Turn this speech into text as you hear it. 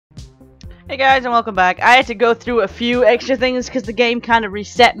Hey guys, and welcome back. I had to go through a few extra things because the game kind of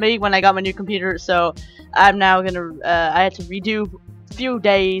reset me when I got my new computer, so I'm now gonna I had to redo a few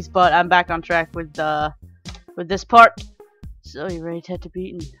days, but I'm back on track with this part. So you ready to head to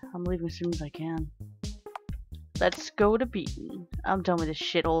Beaton? I'm leaving as soon as I can. Let's go to Beaton. I'm done with this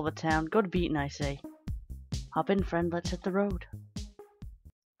shit all over town. Go to Beaton, I say. Hop in, friend, let's hit the road.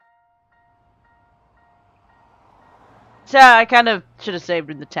 So I kind of should have saved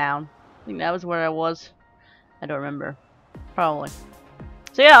in the town. I think that was where I was. I don't remember. Probably.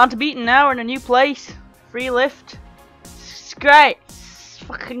 So yeah, on to Beaton now. We're in a new place. Free lift. It's great. It's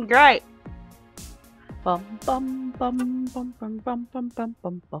fucking great. Bum bum bum bum bum bum bum bum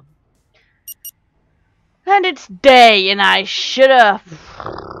bum bum. And it's day, and I should've.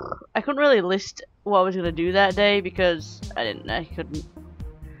 I couldn't really list what I was gonna do that day because I couldn't.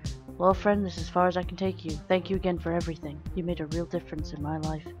 Well, friend, this is as far as I can take you. Thank you again for everything. You made a real difference in my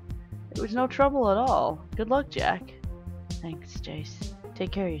life. It was no trouble at all. Good luck, Jack. Thanks, Jace.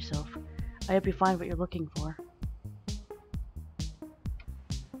 Take care of yourself. I hope you find what you're looking for.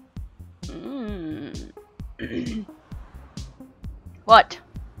 What?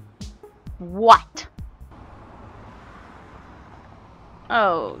 What?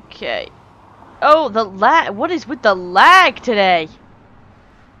 Okay. Oh, the lag. What is with the lag today?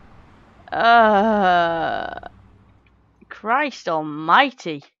 Christ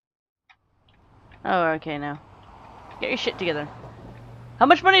almighty. Oh, okay now. Get your shit together. How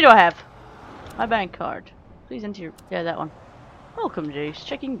much money do I have? My bank card. Please enter your... Yeah, that one. Welcome, Jace.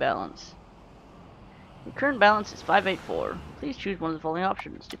 Checking balance. Your current balance is 584. Please choose one of the following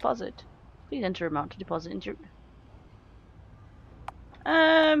options. Deposit. Please enter amount to deposit into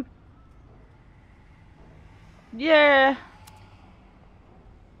your... Yeah.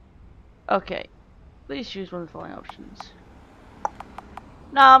 Okay. Please choose one of the following options.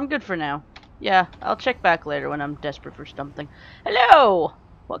 Nah, I'm good for now. Yeah, I'll check back later when I'm desperate for something. Hello!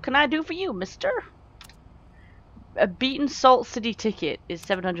 What can I do for you, mister? A Beaton Salt City ticket is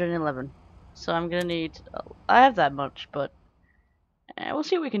 711. So I'm gonna need... I have that much, but... we'll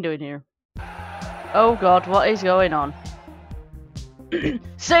see what we can do in here. Oh god, what is going on?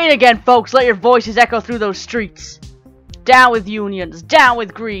 Say it again, folks! Let your voices echo through those streets! Down with unions, down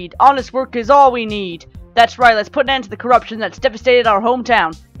with greed. Honest work is all we need. That's right, let's put an end to the corruption that's devastated our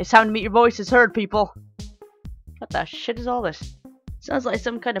hometown. It's time to make your voices heard, people. What the shit is all this? Sounds like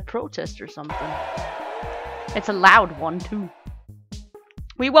some kind of protest or something. It's a loud one, too.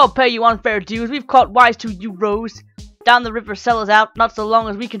 We won't pay you unfair dues. We've caught wise to you, Rose. Down the river, sell us out, not so long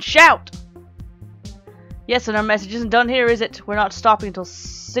as we can shout. Yes, and our message isn't done here, is it? We're not stopping until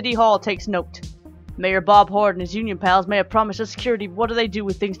City Hall takes note. Mayor Bob Horde and his union pals may have promised us security, but what do they do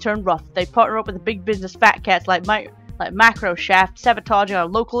when things turn rough? They partner up with the big business fat cats like Macro Shaft, sabotaging our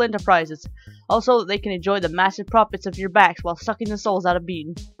local enterprises. Also, that they can enjoy the massive profits of your backs while sucking the souls out of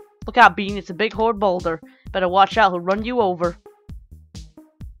Beaton. Look out, Beaton, it's a big horde boulder. Better watch out, he'll run you over.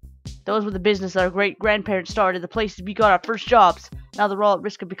 Those were the business that our great-grandparents started, the places we got our first jobs. Now they're all at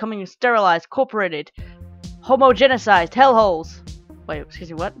risk of becoming sterilized, corporated, homogenized hellholes. Wait, excuse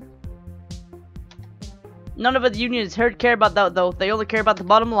me, what? None of the unions care about that, though. They only care about the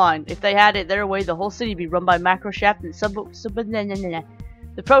bottom line. If they had it their way, the whole city would be run by Macro Shaft and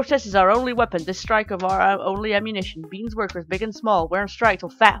The protest is our only weapon. This strike of our only ammunition. Beaton's workers, big and small, we're on strike till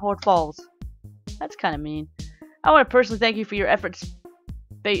Fat Horde falls. That's kind of mean. I want to personally thank you for your efforts,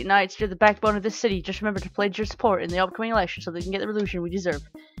 Beatonites. You're the backbone of this city. Just remember to pledge your support in the upcoming election so they can get the revolution we deserve.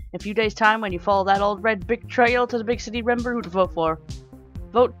 In a few days' time, when you follow that old red brick trail to the big city, remember who to vote for.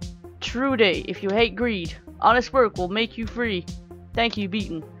 Vote Trudy if you hate greed. Honest work will make you free. Thank you,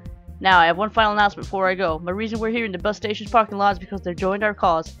 Beaton. Now, I have one final announcement before I go. My reason we're here in the bus station's parking lot is because they've joined our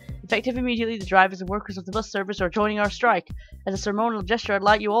cause. Effective immediately, the drivers and workers of the bus service are joining our strike. As a ceremonial gesture, I'd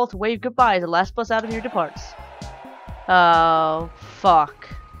like you all to wave goodbye as the last bus out of here departs. Oh, fuck.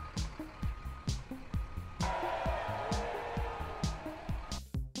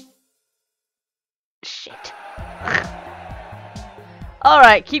 Shit.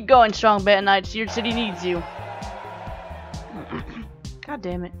 Alright, keep going, strong Beatonites. Your city needs you. God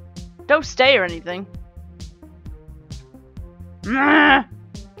damn it. Don't stay or anything.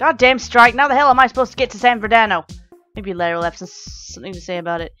 Goddamn strike. Now the hell am I supposed to get to San Fernando? Maybe Larry will have something to say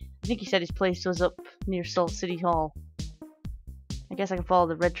about it. I think he said his place was up near Salt City Hall. I guess I can follow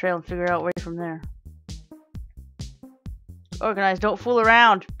the red trail and figure out where from there. Organized, don't fool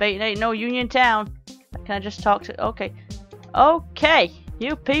around. Beaton ain't no union town. Can I just talk to... Okay. Okay.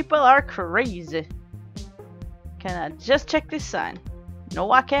 You people are crazy. Can I just check this sign? No,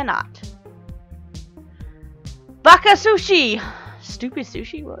 I cannot. Baka sushi! Stupid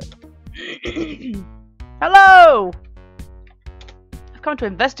sushi? What? Hello! I've come to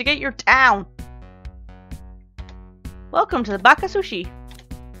investigate your town. Welcome to the Baka Sushi.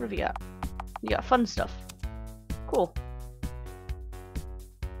 What have you got? You got fun stuff. Cool.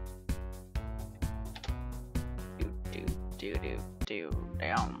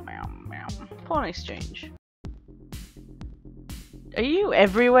 Pawn exchange. Are you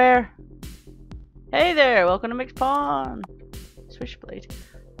everywhere? Hey there, welcome to Mixed Pawn. Switchblade.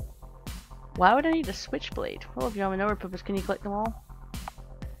 Why would I need a switchblade? Well, if you're on another purpose, can you collect them all?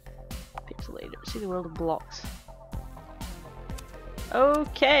 Pixelator. See the world of blocks.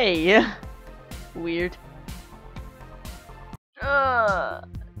 Okay. Weird.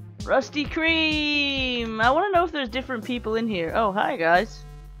 Rusty Cream! I want to know if there's different people in here. Oh, hi guys.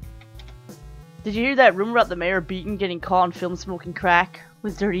 Did you hear that rumor about the mayor Beaton getting caught on film smoking crack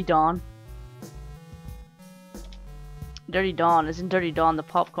with Dirty Dawn? Dirty Dawn isn't Dirty Dawn the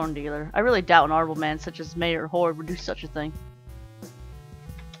popcorn dealer. I really doubt an honorable man such as Mayor Horde would do such a thing.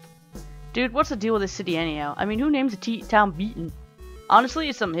 Dude, what's the deal with this city anyhow? I mean, who names a town Beaton? Honestly,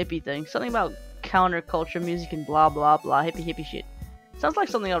 it's some hippie thing. Something about counterculture music and blah blah blah hippie shit. Sounds like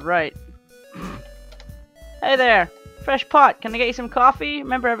something I'd write. Hey there! Fresh pot. Can I get you some coffee?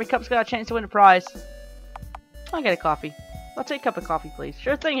 Remember, every cup's got a chance to win a prize. I'll get a coffee. I'll take a cup of coffee, please.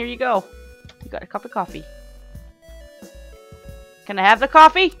 Sure thing, here you go. You got a cup of coffee. Can I have the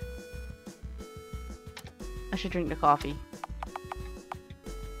coffee? I should drink the coffee.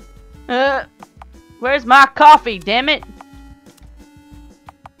 Where's my coffee, damn it?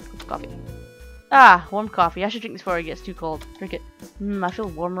 Coffee. Ah, warm coffee. I should drink this before it gets too cold. Drink it. I feel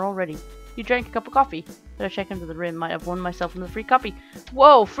warmer already. You drank a cup of coffee. Better check under the rim. Might have won myself another free coffee.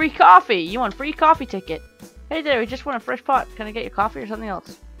 Whoa, free coffee! You want free coffee ticket? Hey there, we just want a fresh pot. Can I get your coffee or something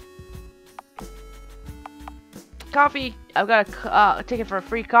else? Coffee! I've got a ticket for a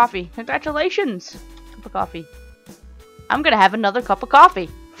free coffee. Congratulations! Cup of coffee. I'm gonna have another cup of coffee.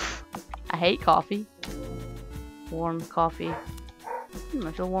 I hate coffee. Warm coffee.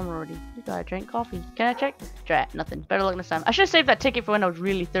 I feel warm already. You gotta drink coffee. Can I check? Drat, nothing. Better luck next time. I should have saved that ticket for when I was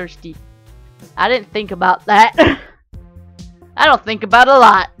really thirsty. I didn't think about that. I don't think about it a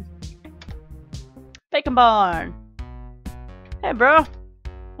lot. Bacon Barn. Hey, bro.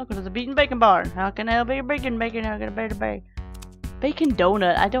 Welcome to the Beaten Bacon Barn. How can I help you? Bacon. How can I bear the bag? Bacon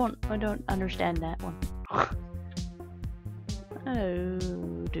donut. I don't understand that one. Oh,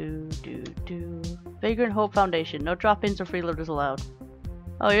 Vagrant Hope Foundation. No drop-ins or freeloaders allowed.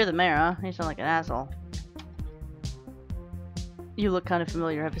 Oh, you're the mayor, huh? You sound like an asshole. You look kind of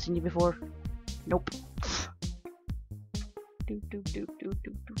familiar. Have I seen you before? Nope.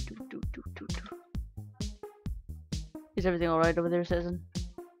 Is everything alright over there, citizen?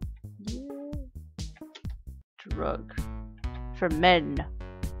 Yeah. Drug. For men.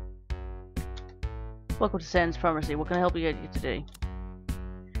 Welcome to Sands Pharmacy. What can I help you get today?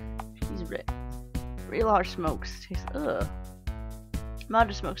 He's red. Real harsh smokes. Tastes, ugh.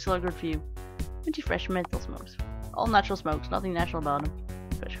 Moderate smokes still are good for you. Minty fresh menthol smokes. All natural smokes. Nothing natural about them.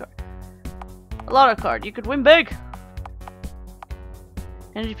 Fresh card. A lotto card. You could win big!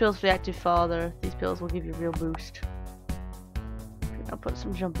 Energy pills for the active father. These pills will give you a real boost. I'll put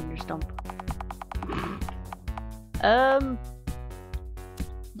some jump in your stump. Yeah.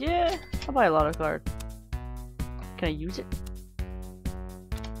 I'll buy a lotto card. Can I use it?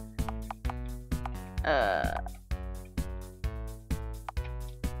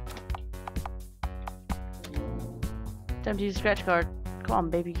 Time to use a scratch card. Come on,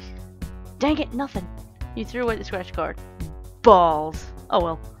 baby. Dang it, nothing. You threw away the scratch card. Balls. Oh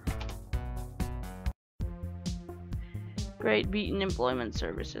well. Great Beaten Employment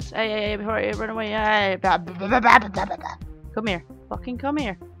Services. Hey, before I run away. Hey, come here. Fucking come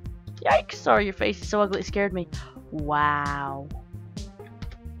here. Yikes. Sorry, your face is so ugly it scared me. Wow.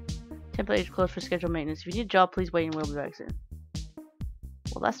 Template is closed for scheduled maintenance. If you need a job, please wait and we'll be back soon.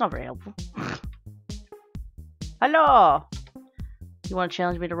 Well, that's not very helpful. Hello! You want to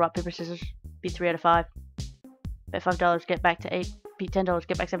challenge me to rock, paper, scissors? Beat 3 out of 5. Bet $5, get back to 8. Beat $10,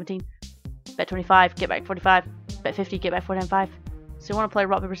 get back 17. Bet 25, get back 45. Bet 50, get back 45. So you want to play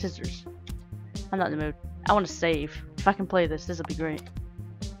rock, paper, scissors? I'm not in the mood. I want to save. If I can play this, this'll be great.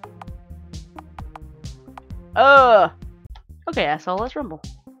 Okay, asshole, let's rumble.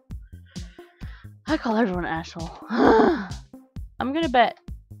 I call everyone an asshole. I'm gonna bet.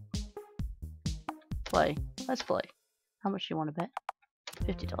 Play. Let's play. How much do you want to bet?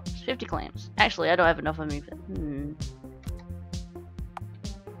 $50. 50 clams. Actually, I don't have enough of me.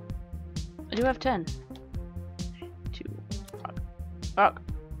 I do have 10. 2. Fuck.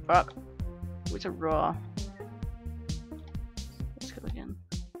 What's a raw? Let's go again.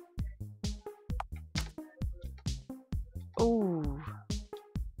 Ooh.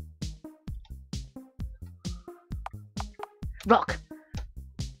 Rock.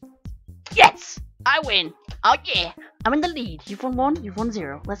 Yes! I win! Oh yeah! I'm in the lead. You've won 1, you've won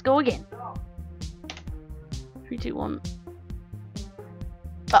 0. Let's go again. 3, 2, 1.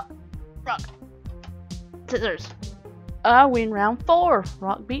 Oh, rock. Scissors. I win round 4.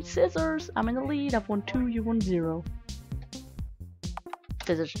 Rock beats scissors. I'm in the lead. I've won 2, you won 0.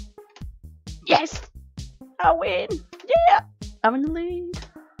 Scissors. Yes! I win! Yeah! I'm in the lead.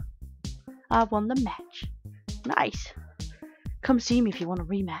 I won the match. Nice. Come see me if you want a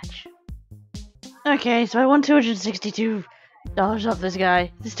rematch. Okay, so I won $262 off this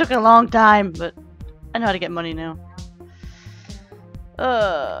guy. This took a long time, but I know how to get money now.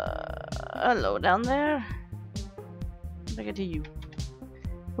 Hello down there. What do I get to you?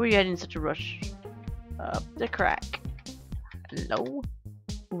 Who are you in such a rush? The crack. Hello?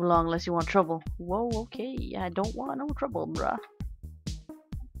 Move along unless you want trouble. Whoa, okay. I don't want no trouble, bruh.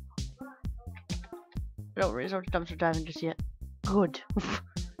 Don't resort to dumpster diving just yet. Good.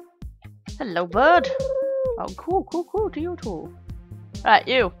 Hello, bird. Oh, cool, cool, cool. To you too. Right,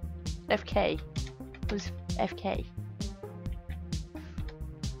 you. FK. Who's FK?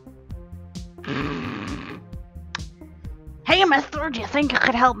 Hey, mister, do you think you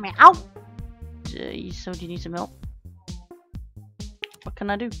could help me out? So do you need some help? What can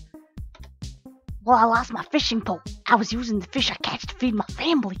I do? Well, I lost my fishing pole. I was using the fish I catch to feed my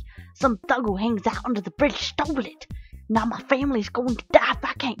family. Some thug who hangs out under the bridge stole it. Now my family's going to die if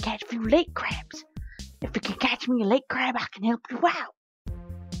I can't catch a few lake crabs. If you can catch me a lake crab, I can help you out.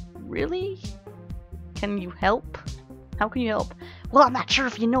 Really? Can you help? How can you help? Well, I'm not sure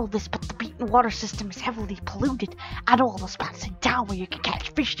if you know this, but the beaten water system is heavily polluted. I know all the spots in town where you can catch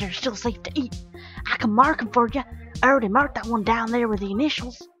fish that are still safe to eat. I can mark them for you. I already marked that one down there with the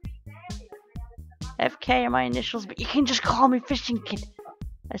initials. FK are my initials, but you can just call me Fishing Kid.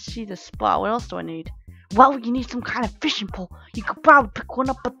 I see the spot. What else do I need? Well, you need some kind of fishing pole. You could probably pick one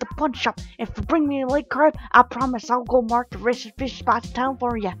up at the pawn shop. If you bring me a lake crab, I promise I'll go mark the rest of the fish spots in town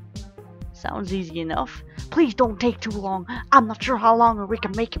for you. Sounds easy enough. Please don't take too long. I'm not sure how long we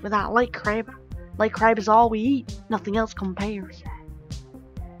can make it without lake crab. Lake crab is all we eat. Nothing else compares.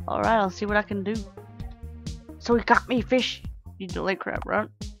 Alright, I'll see what I can do. So you got me fish. You need a lake crab, right?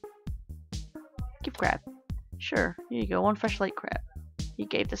 Gift crab. Sure, here you go. 1 fresh lake crab. He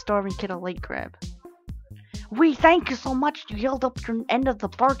gave the starving kid a lake crab. We thank you so much. You held up your end of the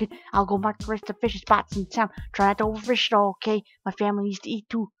bargain. I'll go mark the rest of the fish spots in town. Try not to overfish it all, okay? My family needs to eat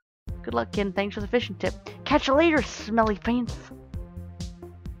too. Good luck, kid. Thanks for the fishing tip. Catch you later, smelly pants.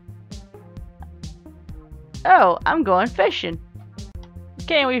 Oh, I'm going fishing.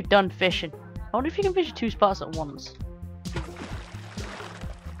 Okay, we've done fishing. I wonder if you can fish at 2 spots at once.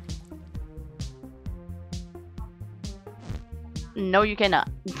 No, you cannot.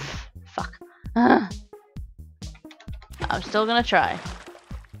 Fuck. I'm still gonna try.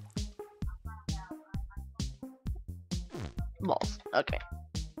 Balls. Okay.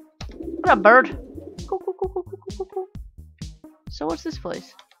 What up, bird? Cool, cool, cool, cool, cool, cool, cool. So what's this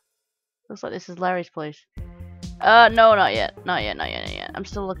place? Looks like this is Larry's place. No, not yet. Not yet, not yet, not yet. I'm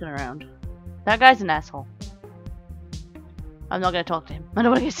still looking around. That guy's an asshole. I'm not gonna talk to him. I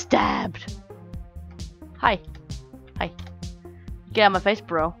don't wanna get stabbed. Hi. Hi. Get out of my face,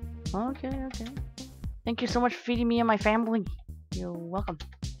 bro. Okay, okay. Thank you so much for feeding me and my family. You're welcome.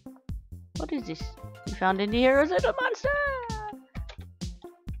 What is this? You found indie heroes in a monster!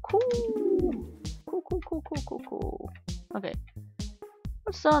 Cool. Cool, cool, cool, cool, cool, cool. Okay.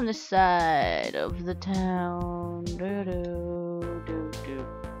 What's on this side of the town?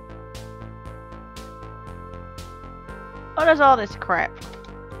 What is all this crap?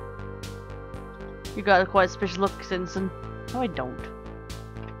 You got a quite suspicious look, citizen. No, I don't.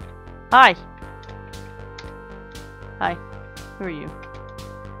 Hi. Hi. Who are you?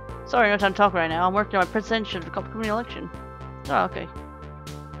 Sorry, no time to talk right now. I'm working on my presidential of the upcoming election. Oh, okay.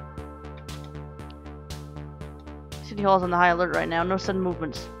 City Hall's on the high alert right now. No sudden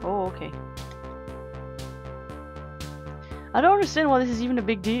movements. Oh, okay. I don't understand why this is even a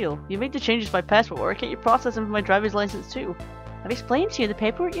big deal. You made the changes to my passport. Why can't you process them for my driver's license too? I've explained to you the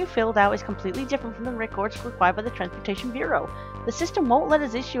paperwork you filled out is completely different from the records required by the Transportation Bureau. The system won't let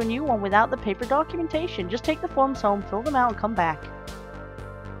us issue a new one without the paper documentation. Just take the forms home, fill them out, and come back.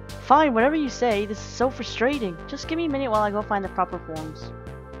 Fine, whatever you say. This is so frustrating. Just give me a minute while I go find the proper forms.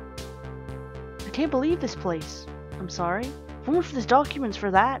 I can't believe this place. I'm sorry. Forms for this, documents for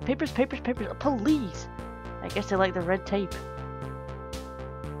that. Papers, papers, papers. Police! I guess they like the red tape.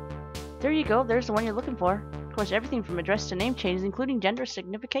 There you go. There's the one you're looking for. Of course, everything from address to name changes, including gender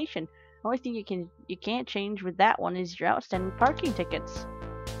signification. Only thing you can't change with that one is your outstanding parking tickets.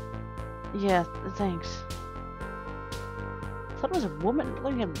 Yeah, thanks. I thought it was a woman.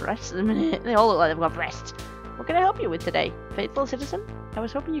 Look at breasts in a minute. They all look like they've got breasts. What can I help you with today, faithful citizen? I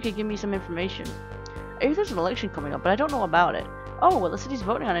was hoping you could give me some information. I hear there's an election coming up, but I don't know about it. Oh, well, the city's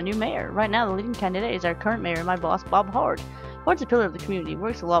voting on a new mayor. Right now, the leading candidate is our current mayor, my boss, Bob Hard. Hard's a pillar of the community,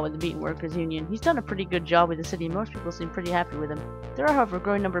 works a lot with the Beaten Workers Union. He's done a pretty good job with the city, and most people seem pretty happy with him. There are, however, a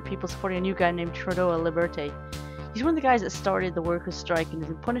growing number of people supporting a new guy named Trudeau Liberté. He's one of the guys that started the workers' strike and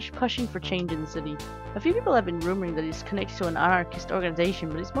has been pushing for change in the city. A few people have been rumoring that he's connected to an anarchist organization,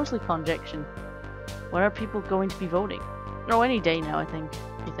 but it's mostly conjecture. When are people going to be voting? Oh, any day now, I think.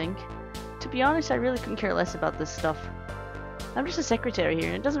 You think? To be honest, I really couldn't care less about this stuff. I'm just a secretary here,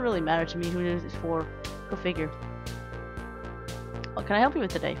 and it doesn't really matter to me who it's for. Go figure. What can I help you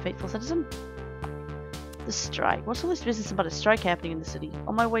with today, faithful citizen? The strike. What's all this business about a strike happening in the city?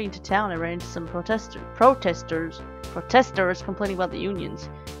 On my way into town, I ran into some protesters complaining about the unions.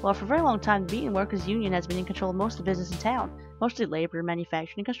 Well, for a very long time, the Beaten Workers Union has been in control of most of the business in town. Mostly labor,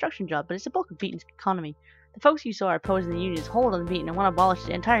 manufacturing, and construction jobs, but it's the bulk of Beaten's economy. The folks you saw are opposing the union's hold on Beaten and want to abolish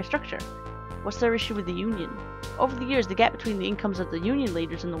the entire structure. What's their issue with the union? Over the years, the gap between the incomes of the union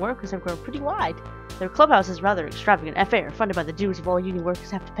leaders and the workers have grown pretty wide. Their clubhouse is rather extravagant affair, funded by the dues of all union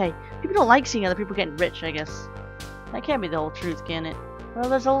workers have to pay. People don't like seeing other people getting rich, I guess. That can't be the whole truth, can it? Well,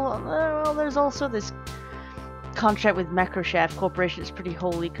 there's also this contract with Macroshaft Corporation is pretty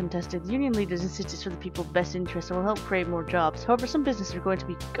wholly contested. The union leaders insist it's for the people's best interest and will help create more jobs. However, some businesses are going to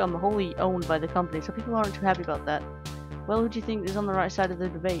become wholly owned by the company, so people aren't too happy about that. Well, who do you think is on the right side of the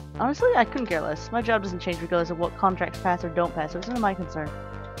debate? Honestly, I couldn't care less. My job doesn't change regardless of what contracts pass or don't pass, so it's none of my concern.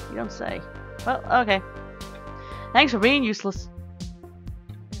 You don't say. Well, okay. Thanks for being useless.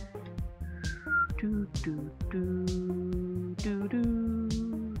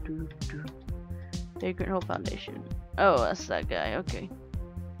 Vagrant Hope Foundation. Oh, that's that guy. Okay.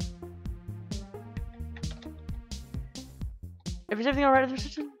 Is everything alright with the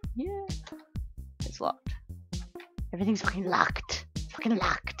system? Yeah. It's locked. Everything's fucking locked. Fucking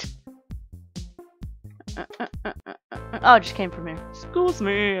locked. Oh, it just came from here. Excuse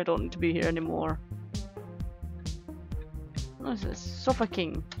me, I don't need to be here anymore. What is this? Sofa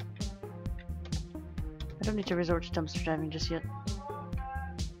King. I don't need to resort to dumpster diving just yet.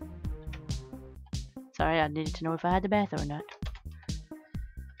 Sorry, I needed to know if I had the bath or not.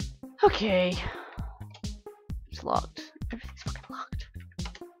 Okay. It's locked. Everything's fucking locked.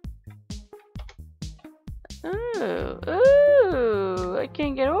 Ooh, I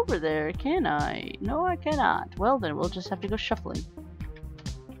can't get over there, can I? No, I cannot. Well then, we'll just have to go shuffling.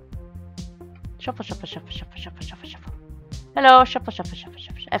 Shuffle, shuffle, shuffle, shuffle, shuffle, shuffle, shuffle. Hello, shuffle, shuffle, shuffle,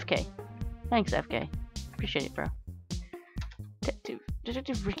 shuffle. FK. Thanks, FK. Appreciate it, bro.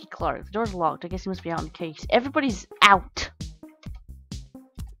 Detective Ricky Clark. The door's locked. I guess he must be out in the case. Everybody's out.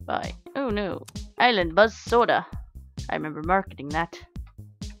 Bye. Oh no. Island Buzz Soda. I remember marketing that.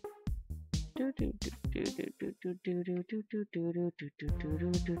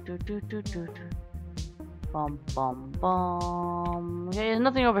 Bum bum bum. Okay, there's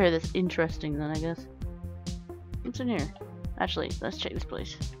nothing over here that's interesting then, I guess. What's in here? Actually, let's check this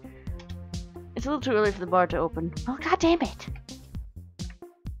place. It's a little too early for the bar to open. Oh, god damn it!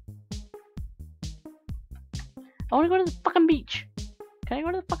 I wanna go to the fucking beach. Can I go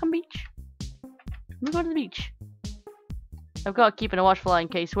to the fucking beach? Let me go to the beach. I've got to keep a watchful eye in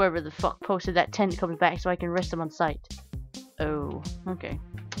case whoever the fuck posted that tent comes back so I can rest them on site. Oh, okay.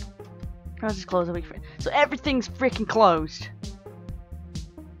 How's this closed a week for? So everything's freaking closed.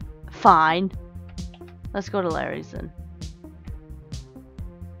 Fine. Let's go to Larry's then.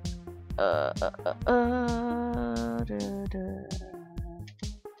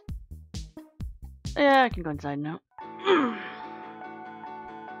 Yeah, I can go inside now.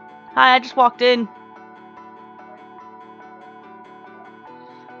 Hi, I just walked in.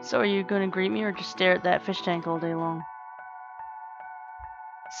 So are you gonna greet me or just stare at that fish tank all day long?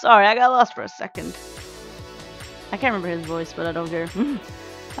 Sorry, I got lost for a second. I can't remember his voice, but I don't care.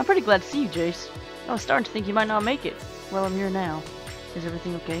 I'm pretty glad to see you, Jace. I was starting to think you might not make it. Well, I'm here now. Is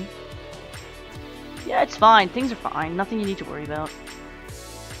everything okay? Yeah, it's fine. Things are fine. Nothing you need to worry about.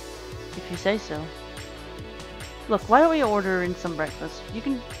 If you say so. Look, why don't we order in some breakfast? You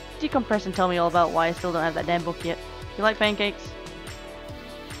can decompress and tell me all about why I still don't have that damn book yet. You like pancakes?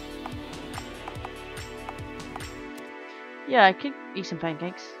 Yeah, I could eat some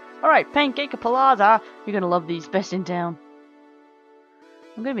pancakes. Alright, Pancake Palazza. You're gonna love these. Best in town.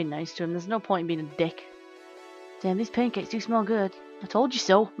 I'm gonna be nice to him. There's no point in being a dick. Damn, these pancakes do smell good. I told you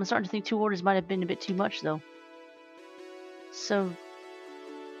so. I'm starting to think 2 orders might have been a bit too much, though. So,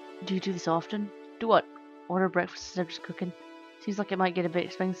 Do you do this often? Do what? Order breakfast instead of just cooking? Seems like it might get a bit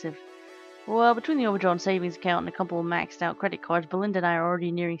expensive. Well, between the overdrawn savings account and a couple of maxed out credit cards, Belinda and I are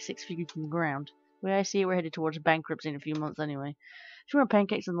already nearing 6 figures from the ground. The way I see it, we're headed towards bankruptcy in a few months anyway. 2 more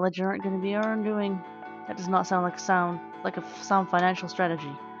pancakes on the ledger aren't going to be our undoing. That does not sound like a sound financial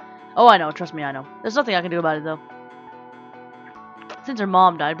strategy. Oh, I know. Trust me, I know. There's nothing I can do about it, though. Since her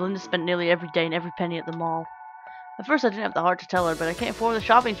mom died, Belinda spent nearly every day and every penny at the mall. At first, I didn't have the heart to tell her, but I can't afford the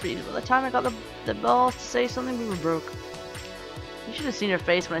shopping sprees. By the time I got the balls to say something, we were broke. You should have seen her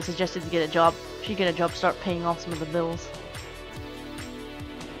face when I suggested to get a job. She'd get a job, start paying off some of the bills.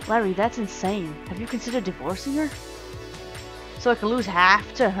 Larry, that's insane. Have you considered divorcing her? So I could lose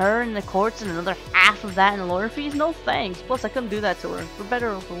half to her in the courts and another half of that in lawyer fees? No thanks. Plus, I couldn't do that to her. For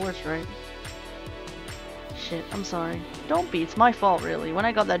better or for worse, right? Shit, I'm sorry. Don't be. It's my fault, really. When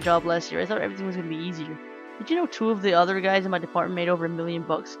I got that job last year, I thought everything was going to be easier. Did you know 2 of the other guys in my department made over $1 million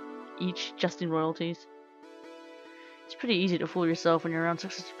each just in royalties? It's pretty easy to fool yourself when you're around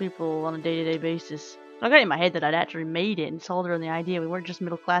successful people on a day-to-day basis. I got in my head that I'd actually made it and sold her on the idea we weren't just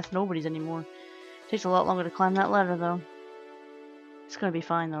middle-class nobodies anymore. Takes a lot longer to climb that ladder, though. It's gonna be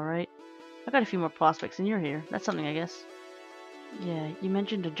fine, though, right? I got a few more prospects, and you're here. That's something, I guess. Yeah, you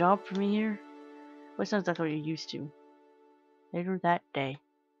mentioned a job for me here? Well, it sounds like what you're used to. Later that day.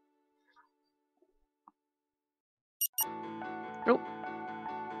 Nope.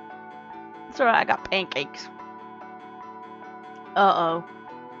 It's alright, I got pancakes. Uh-oh.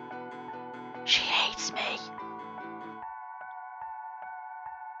 She hates me.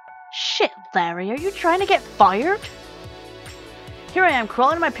 Shit, Larry, are you trying to get fired? Here I am,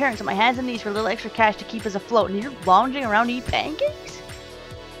 crawling to my parents on my hands and knees for a little extra cash to keep us afloat, and you're lounging around to eat pancakes?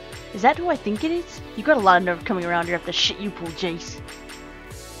 Is that who I think it is? You got a lot of nerve coming around here after the shit you pulled, Jace.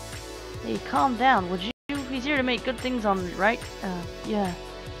 Hey, calm down, would you? He's here to make good things on it, right? Yeah.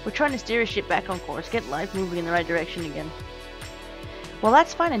 We're trying to steer his ship back on course, get life moving in the right direction again. Well,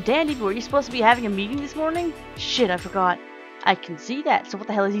 that's fine and dandy, but were you supposed to be having a meeting this morning? Shit, I forgot. I can see that, so what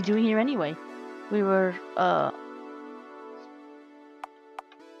the hell is he doing here anyway? We were,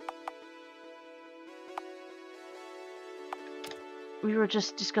 we were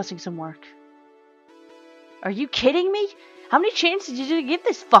just discussing some work. Are you kidding me? How many chances did you give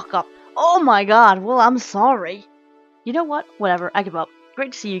this fuck up? Oh my god, well, I'm sorry. You know what? Whatever, I give up.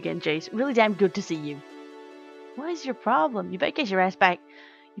 Great to see you again, Jace. Really damn good to see you. What is your problem? You better get your ass back.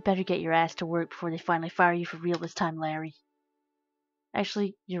 You better get your ass to work before they finally fire you for real this time, Larry.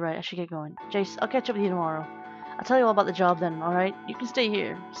 Actually, you're right. I should get going. Jace, I'll catch up with you tomorrow. I'll tell you all about the job then, alright? You can stay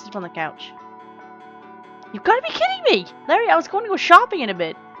here. Sleep on the couch. You've got to be kidding me! Larry, I was going to go shopping in a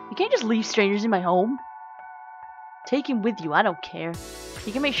bit. You can't just leave strangers in my home. Take him with you. I don't care.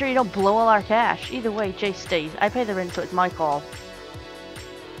 You can make sure you don't blow all our cash. Either way, Jace stays. I pay the rent, so it's my call.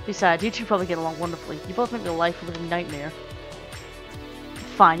 Besides, you two probably get along wonderfully. You both make the life a living nightmare.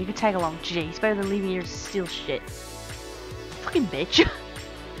 Fine, you can tag along, Jace. Better than leaving here to steal shit. Fucking bitch.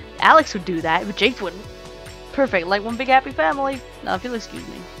 Alex would do that, but Jace wouldn't. Perfect, like one big happy family. Now, if you'll excuse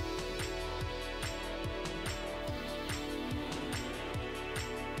me.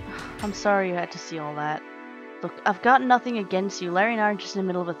 I'm sorry you had to see all that. Look, I've got nothing against you. Larry and I are just in the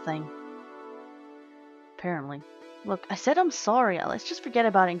middle of a thing. Apparently. Look, I said I'm sorry. Let's just forget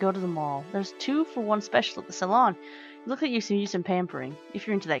about it and go to the mall. There's 2 for 1 special at the salon. You look like you can use some pampering. If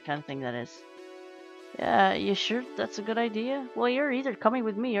you're into that kind of thing, that is. Yeah, you sure that's a good idea? Well, you're either coming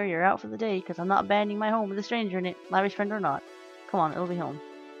with me or you're out for the day, because I'm not abandoning my home with a stranger in it, Larry's friend or not. Come on, it'll be home.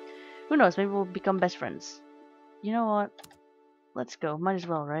 Who knows, maybe we'll become best friends. You know what? Let's go. Might as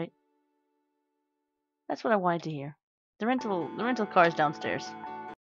well, right? That's what I wanted to hear. The rental car is downstairs.